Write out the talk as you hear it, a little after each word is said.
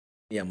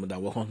Yeah, Muda,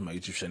 welcome to my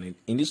YouTube channel.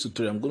 In this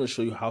tutorial, I'm going to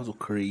show you how to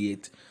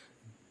create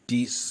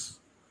this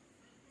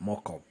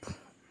mockup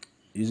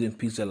using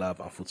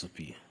Pixellab and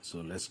Photopea. So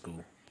let's go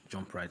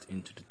jump right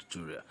into the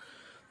tutorial.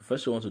 The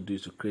first thing we want to do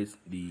is to create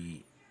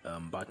the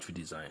battery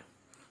design.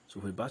 So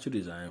for the battery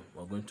design,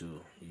 we're going to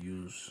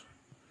use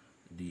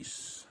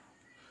this.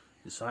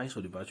 The size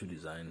for the battery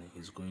design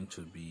is going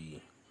to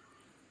be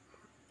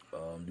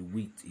the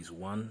width is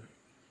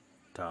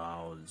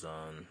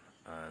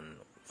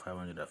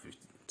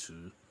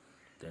 1552.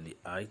 Then the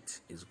height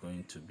is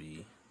going to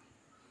be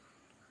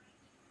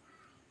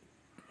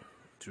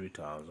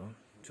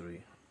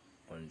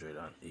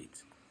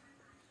 3308.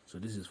 So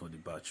this is for the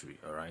battery.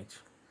 All right.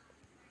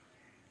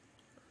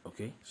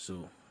 Okay,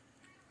 so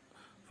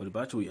for the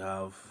battery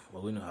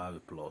we're going to have a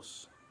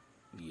plus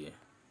here,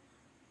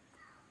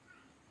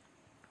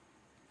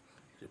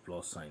 the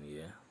plus sign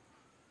here.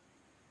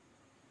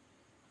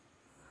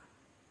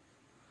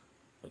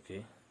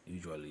 Okay,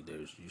 usually there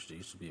used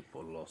to be a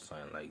plus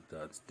sign like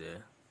that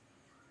there.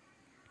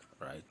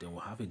 Right, then we'll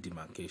have a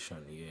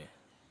demarcation here.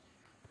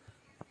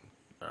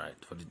 All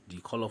right, for the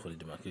color for the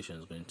demarcation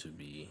is going to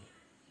be,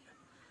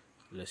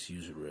 let's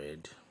use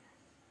red.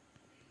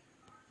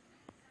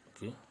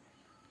 Okay,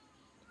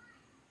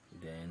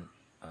 then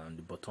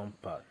the bottom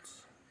part.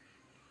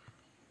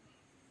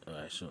 All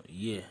right, so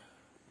here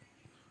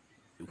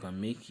you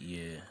can make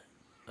here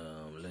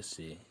let's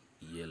say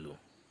yellow.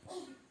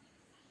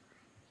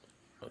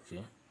 Okay,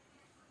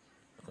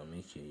 you can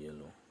make here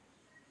yellow.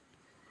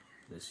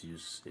 Let's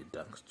use a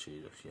dark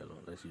shade of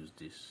yellow. Let's use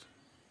this.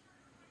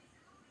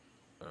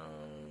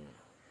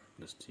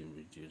 Let's still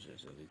reduce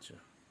it a little.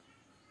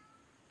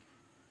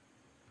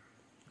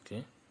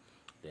 Okay,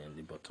 then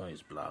the bottom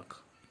is black.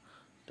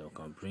 Then we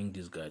can bring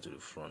this guy to the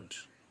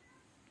front.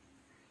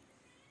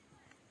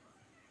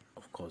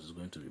 Of course, it's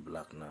going to be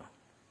black now.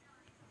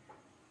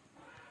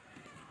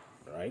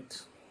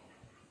 Right,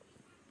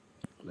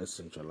 let's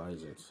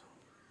centralize it.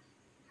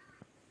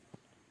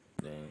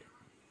 Then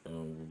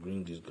we'll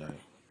bring this guy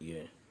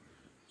here.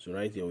 So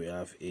right here we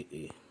have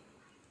AA.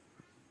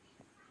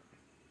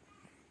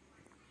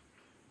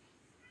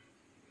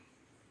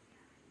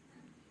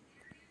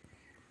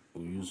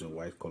 We'll use a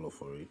white color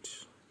for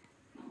it.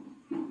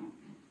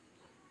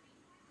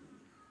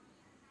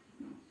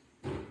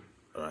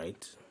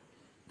 Right,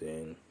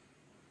 then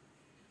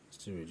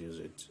still reduce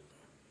it.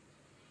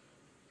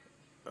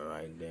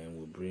 Alright, then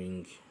we'll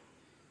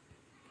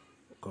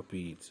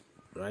copy it.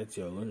 Right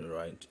here, I'm going to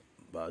write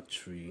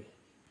battery.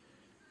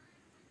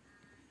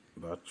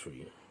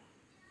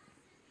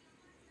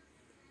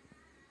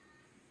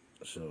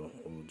 So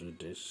we'll do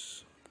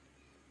this.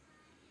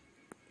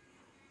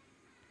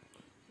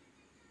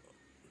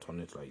 Turn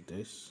it like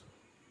this.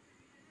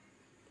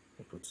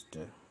 And put it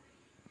there.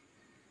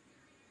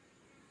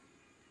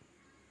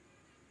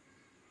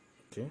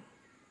 Okay.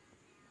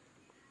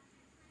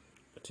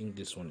 I think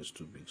this one is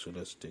too big, so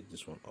let's take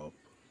this one up.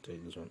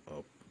 Take this one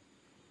up.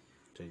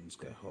 Take this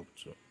guy up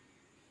too.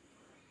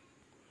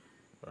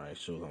 Alright,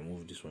 so I'll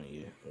move this one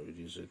here. I'll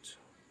reduce it.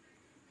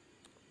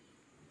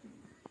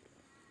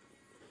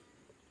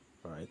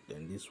 Alright,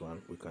 then this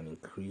one we can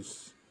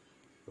increase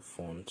the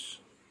font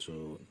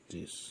to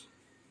this.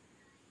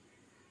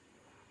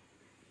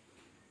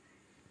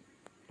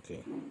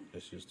 Okay,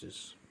 let's use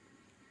this.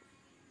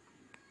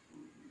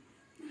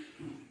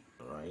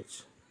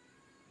 Alright.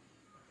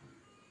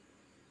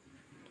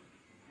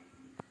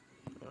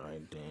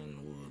 Alright, then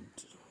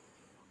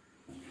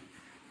we'll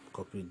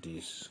copy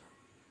this.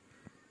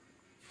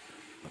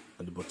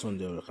 At the bottom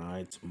there we can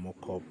write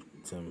mockup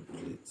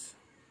template.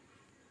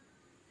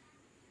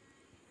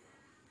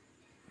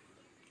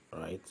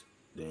 Right,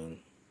 then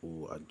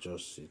we'll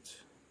adjust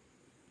it.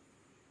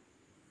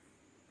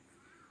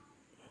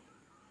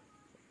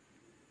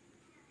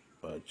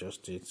 I'll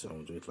adjust it and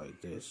we'll do it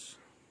like this.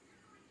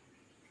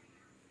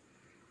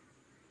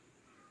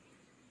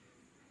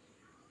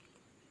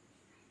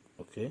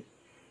 Okay,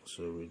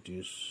 so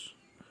reduce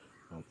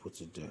and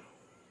put it there.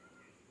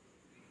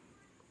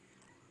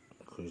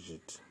 Increase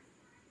it.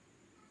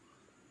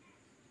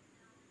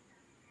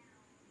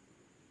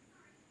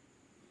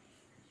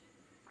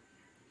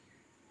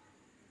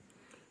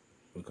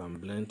 We can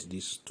blend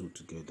these two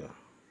together.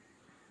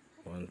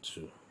 1,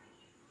 2.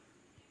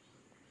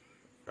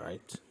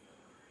 Right.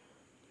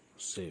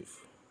 Save.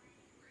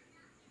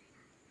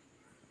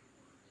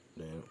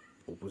 Then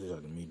we'll put it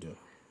at the middle.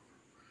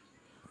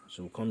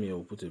 So we'll come here,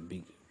 we'll put a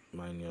big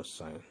minus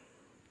sign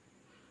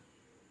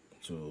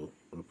to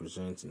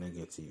represent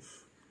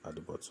negative at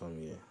the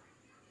bottom here.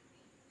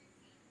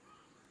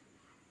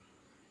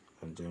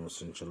 And then we'll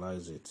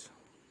centralize it.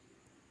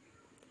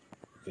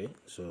 Okay,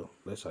 so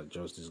let's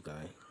adjust this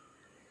guy.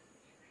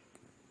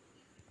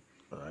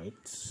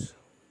 Alright,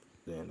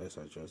 then let's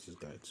adjust this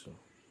guy too.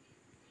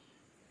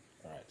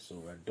 Alright, so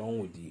we're done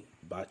with the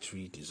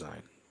battery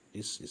design.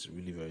 This is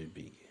really very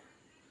big.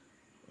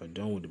 We're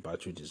done with the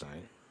battery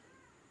design.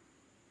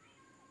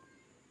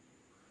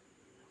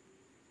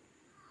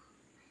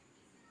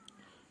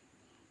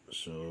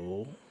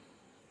 So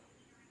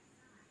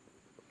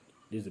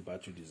this is the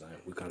battery design.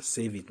 We can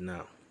save it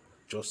now.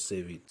 Just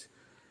save it.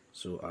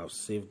 So I've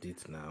saved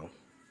it now.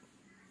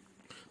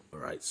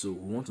 Alright, so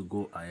we want to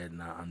go ahead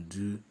now and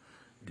do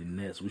the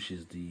next, which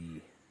is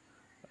the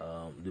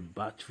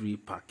battery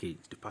package,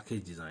 the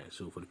package design.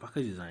 So for the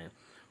package design,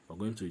 we're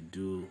going to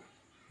do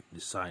the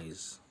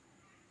size.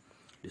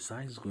 The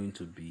size is going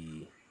to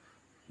be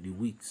the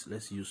width.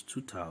 Let's use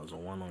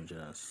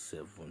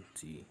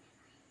 2170,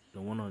 the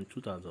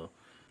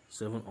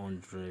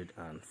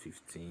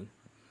 2715.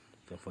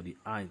 Then for the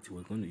height,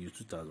 we're going to use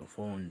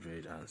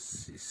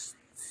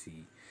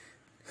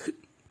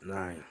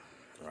 2469.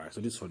 Alright,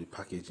 so this is for the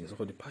packaging. So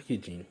for the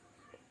packaging,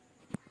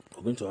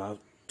 we're going to have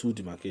two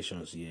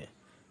demarcations here.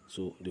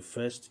 So the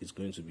first is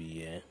going to be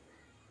here,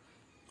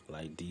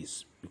 like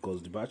this,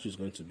 because the battery is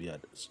going to be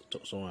at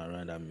somewhere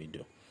around that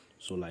middle.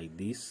 So like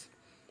this.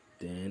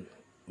 Then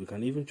we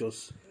can even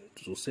just,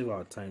 to save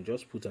our time,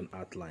 just put an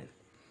outline,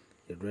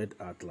 a red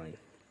outline.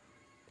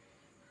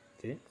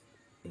 Okay,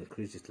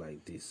 increase it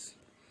like this.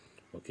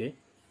 Okay,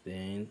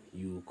 then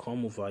you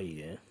come over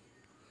here,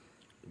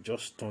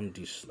 just turn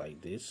this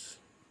like this.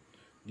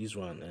 This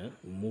one,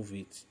 move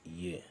it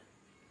here.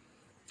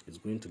 It's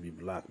going to be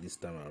black this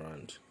time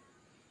around.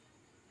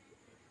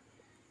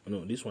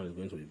 No, this one is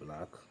going to be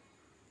black.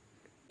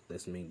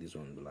 Let's make this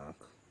one black.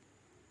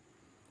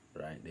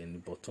 Right, then the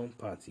bottom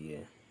part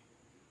here,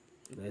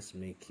 let's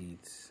make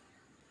it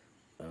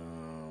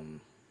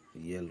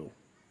yellow.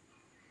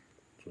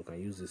 So we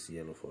can use this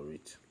yellow for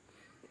it.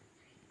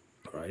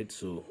 Right,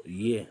 so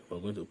here we're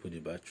going to put the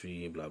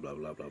battery blah blah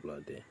blah blah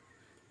blah there,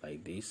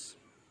 like this.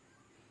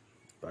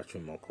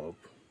 Battery mockup.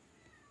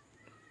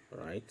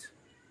 Right,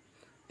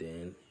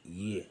 then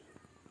here,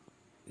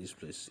 this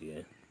place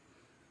here,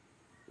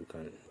 you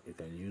can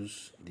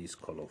use this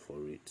color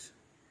for it.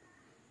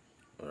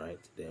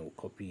 Alright, then we'll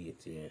copy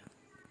it here.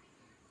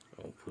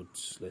 I'll put,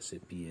 let's say,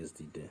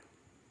 PSD there.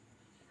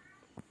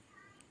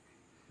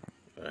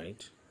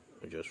 Alright,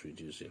 we'll just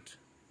reduce it.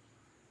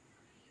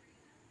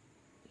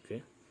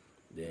 Okay,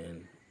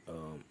 then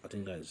I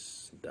think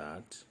that's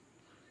that.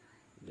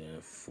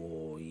 Then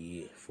for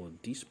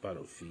this part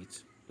of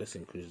it, let's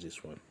increase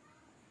this one.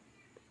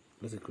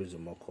 Let's increase the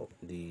mockup,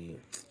 the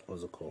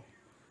what's it called,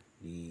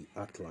 the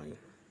outline.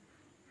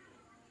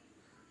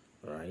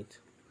 Alright,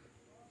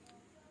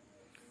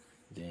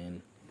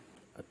 then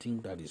I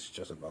think that is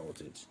just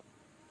about it.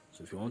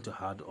 So if you want to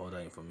add other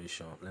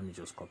information, let me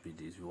just copy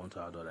this. If you want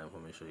to add other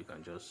information, you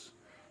can just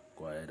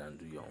go ahead and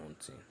do your own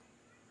thing.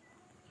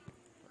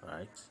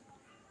 Alright,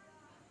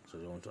 so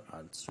you want to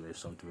add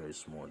something very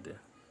small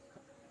there.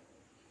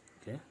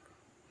 Okay,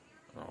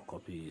 I'll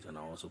copy it and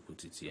I'll also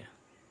put it here.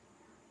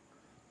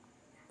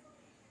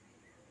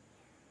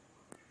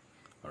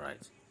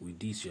 Alright, with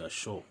this you are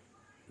sure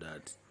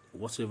that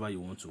whatever you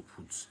want to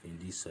put in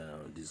this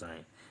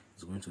design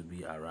is going to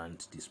be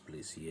around this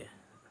place here.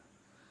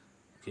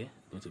 Okay,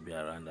 going to be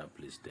around that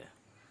place there.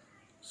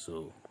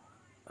 So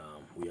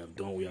we are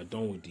done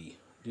with this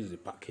is the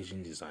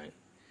packaging design.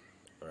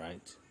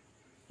 Alright,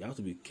 you have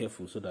to be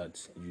careful so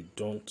that you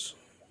don't,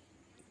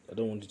 I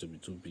don't want it to be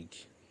too big,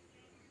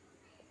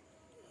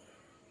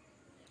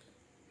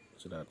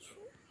 so that,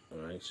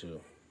 alright,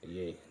 so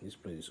yeah, this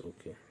place is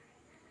okay.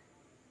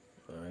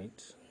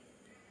 Alright,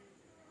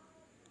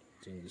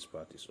 I think this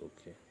part is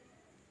okay.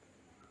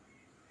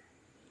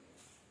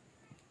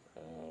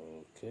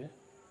 Okay,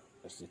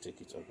 let's still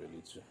take it up a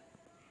little.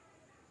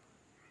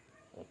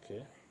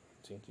 Okay,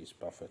 I think it's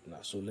perfect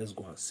now. So let's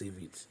go and save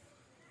it.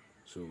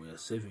 So we are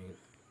saving.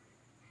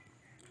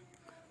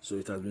 So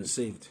it has been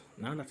saved.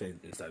 Now that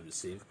it has been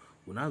saved,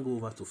 we'll now go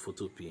over to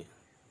Photopea,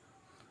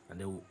 and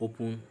then we'll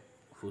open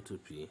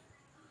Photopea.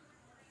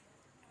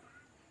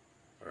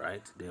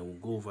 Alright, then we'll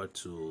go over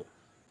to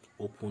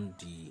open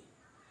the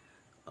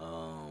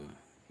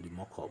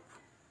mockup.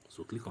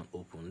 So click on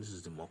open. This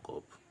is the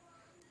mockup.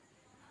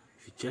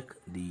 If you check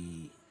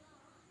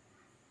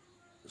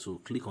so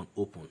click on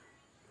open.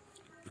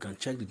 You can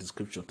check the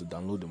description to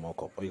download the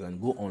mockup, or you can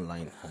go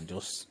online and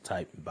just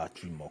type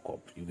battery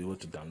mockup. You'll be able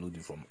to download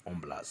it from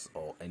Unblast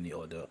or any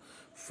other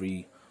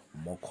free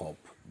mockup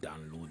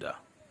downloader.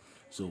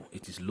 So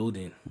it is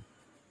loading.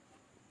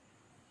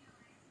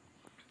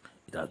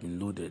 It has been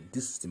loaded.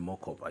 This is the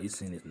mockup. Are you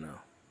seeing it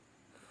now?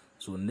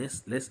 So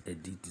let's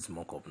edit this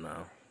mockup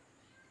now.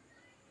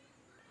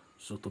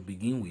 So to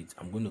begin with,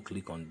 I'm going to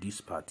click on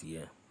this part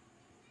here.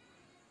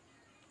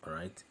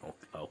 Alright,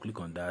 I'll click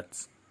on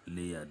that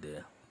layer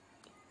there.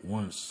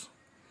 When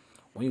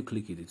you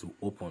click it, it will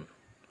open.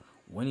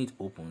 When it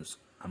opens,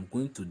 I'm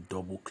going to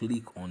double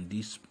click on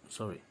this.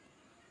 I'm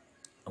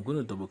going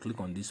to double click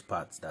on this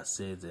part that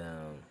said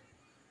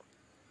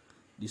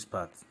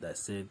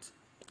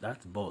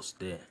that box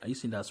there. Are you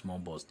seeing that small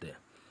box there?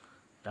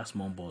 That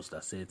small box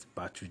that says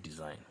battery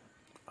design.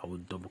 I will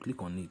double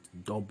click on it.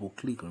 Double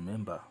click,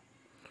 remember.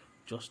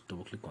 Just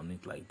double click on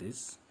it like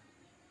this.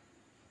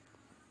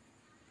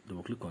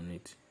 Double click on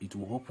it. It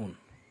will open.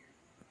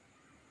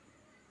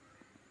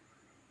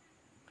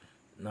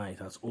 Now it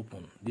has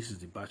opened. This is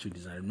the battery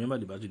design. Remember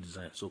the battery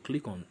design. So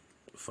click on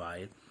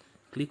file,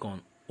 click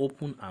on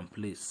open and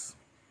place.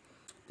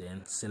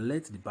 Then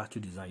select the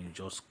battery design you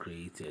just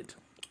created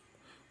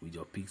with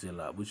your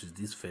Pixellab, which is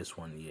this first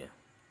one here.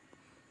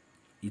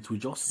 It will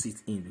just sit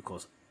in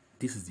because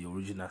this is the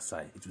original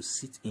side. It will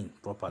sit in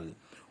properly.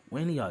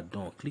 When you are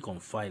done, click on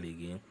file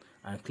again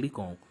and click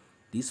on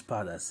this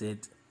part that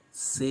said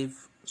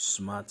save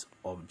smart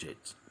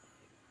object.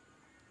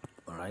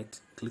 All right,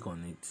 click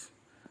on it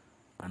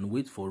and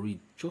wait for it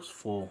just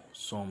for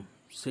some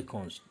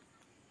seconds.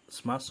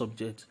 Smart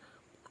object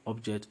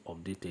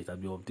updated. It will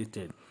be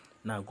updated.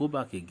 Now go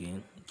back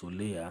again to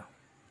layer.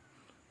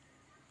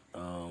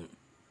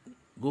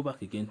 Go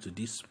back again to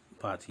this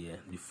part here,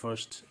 the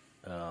first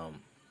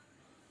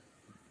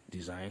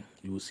design.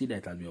 You will see that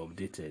it has been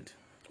updated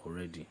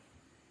already.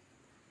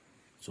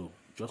 So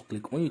just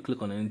click, when you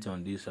click on anything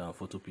on this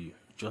Photopea,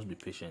 just be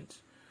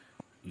patient.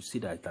 You see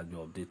that it has been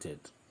updated.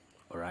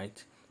 All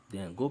right,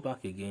 then go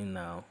back again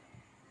now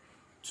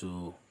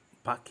to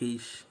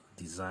package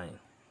design,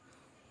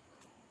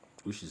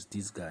 which is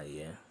this guy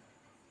here.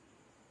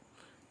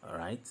 All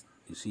right,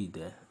 you see it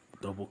there.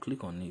 Double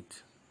click on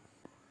it.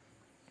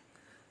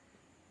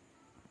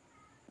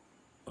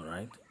 All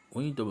right,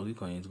 when you double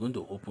click on it, it's going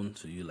to open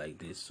to you like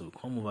this. So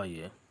come over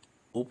here,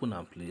 open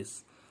and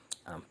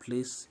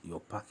place your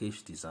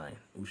package design,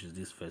 which is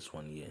this first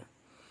one here,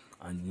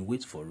 and you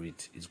wait for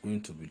it. It's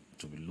going to be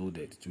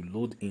loaded. It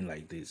will load in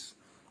like this.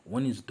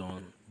 When it's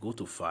done, go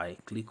to file,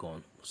 click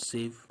on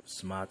save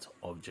smart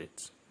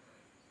object.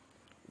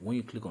 When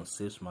you click on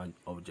save smart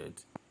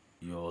object,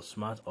 your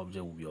smart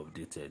object will be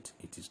updated.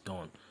 It is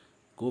done.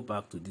 Go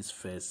back to this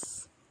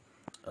first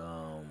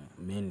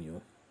menu,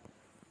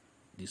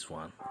 this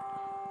one,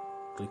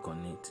 click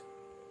on it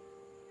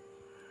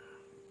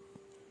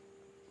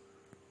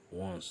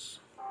once.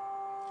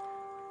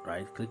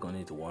 Right, click on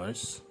it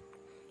once.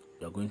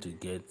 You're going to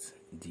get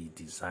the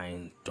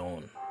design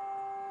done.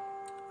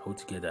 Hold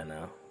together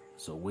now.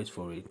 So wait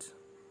for it.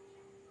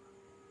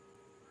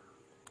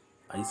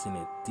 Are you seeing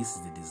it? This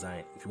is the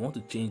design. If you want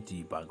to change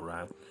the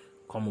background,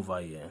 come over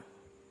here,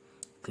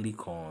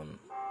 click on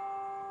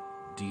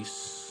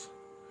this,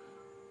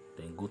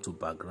 then go to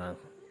background,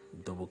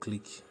 double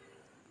click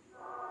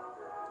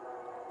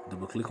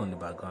on the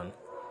background,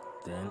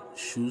 then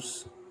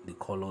choose the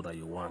color that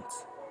you want.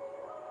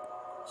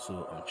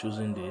 So I'm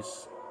choosing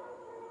this.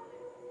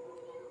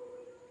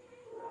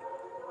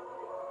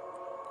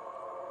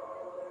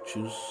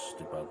 Choose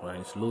the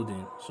background. It's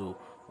loading. So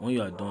when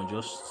you are done,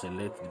 just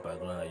select the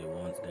background that you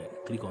want, then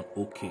click on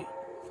OK.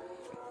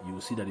 You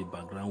will see that the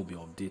background will be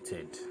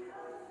updated.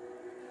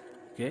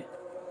 Okay,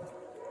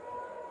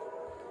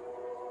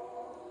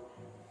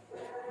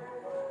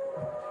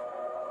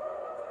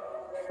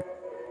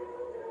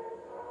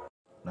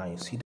 now you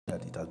see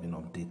that it has been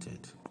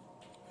updated.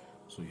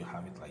 So you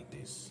have it like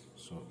this.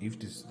 So if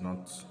this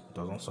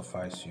doesn't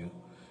suffice you,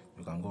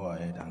 you can go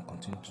ahead and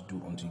continue to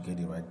do until you get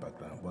the right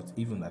background. But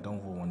even I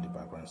don't want the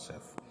background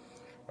self.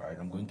 All right,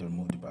 I'm going to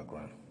remove the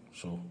background.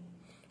 So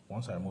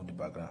once I remove the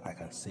background, I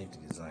can save the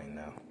design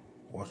now.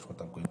 Watch what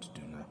I'm going to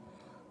do now.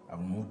 I've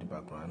removed the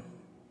background.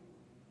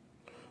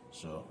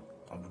 So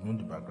I've removed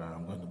the background.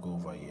 I'm going to go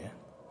over here.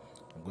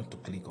 I'm going to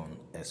click on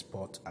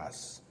export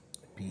as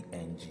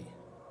PNG.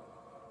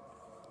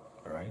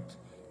 All right,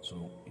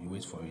 so you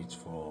wait for it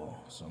for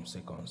some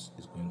seconds.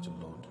 It's going to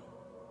load.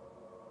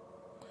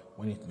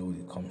 When it loads,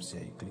 it comes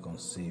here. You click on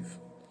save.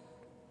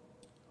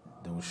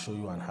 They will show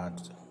you an ad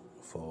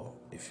for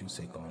a few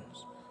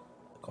seconds.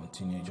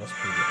 Continue. Just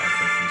play the ad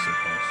for a few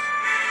seconds.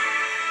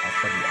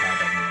 After the ad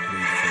has been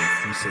played for a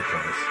few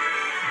seconds,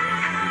 then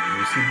you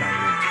will see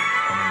download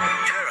coming up.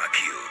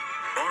 TerraCube,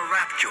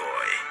 unwrap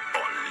joy,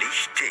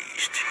 unleash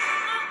taste.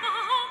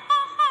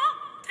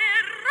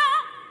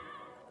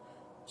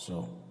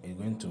 So it's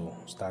going to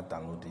start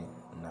downloading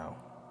now.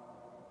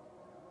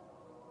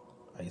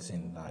 I see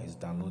now it's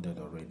downloaded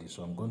already.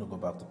 So I'm going to go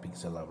back to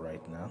Pixellab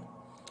right now.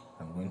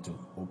 I'm going to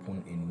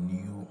open a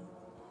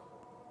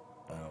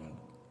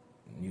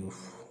new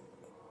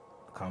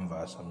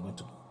canvas. I'm going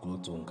to go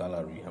to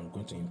gallery. I'm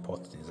going to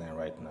import the design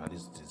right now.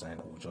 This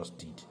design we just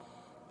did.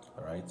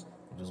 All right,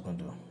 I'm just going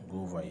to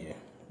go over here,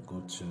 go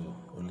to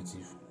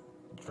relative,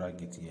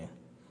 drag it here,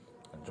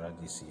 and drag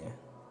this here,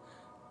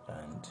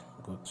 and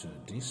go to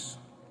this.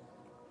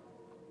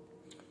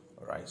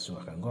 All right, so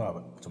I can go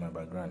up to my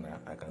background now.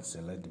 I can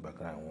select the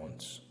background I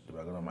want, the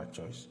background of my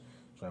choice.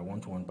 So I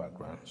want one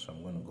background, so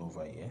I'm going to go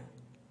over here,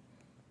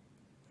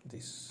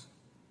 this.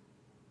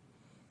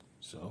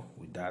 So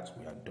with that,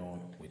 we are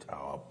done with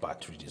our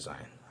battery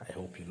design. I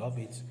hope you love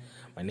it.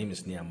 My name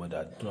is Nia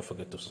Moda. Do not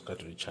forget to subscribe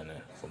to the channel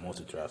for more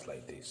tutorials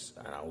like this,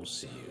 and I will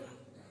see you.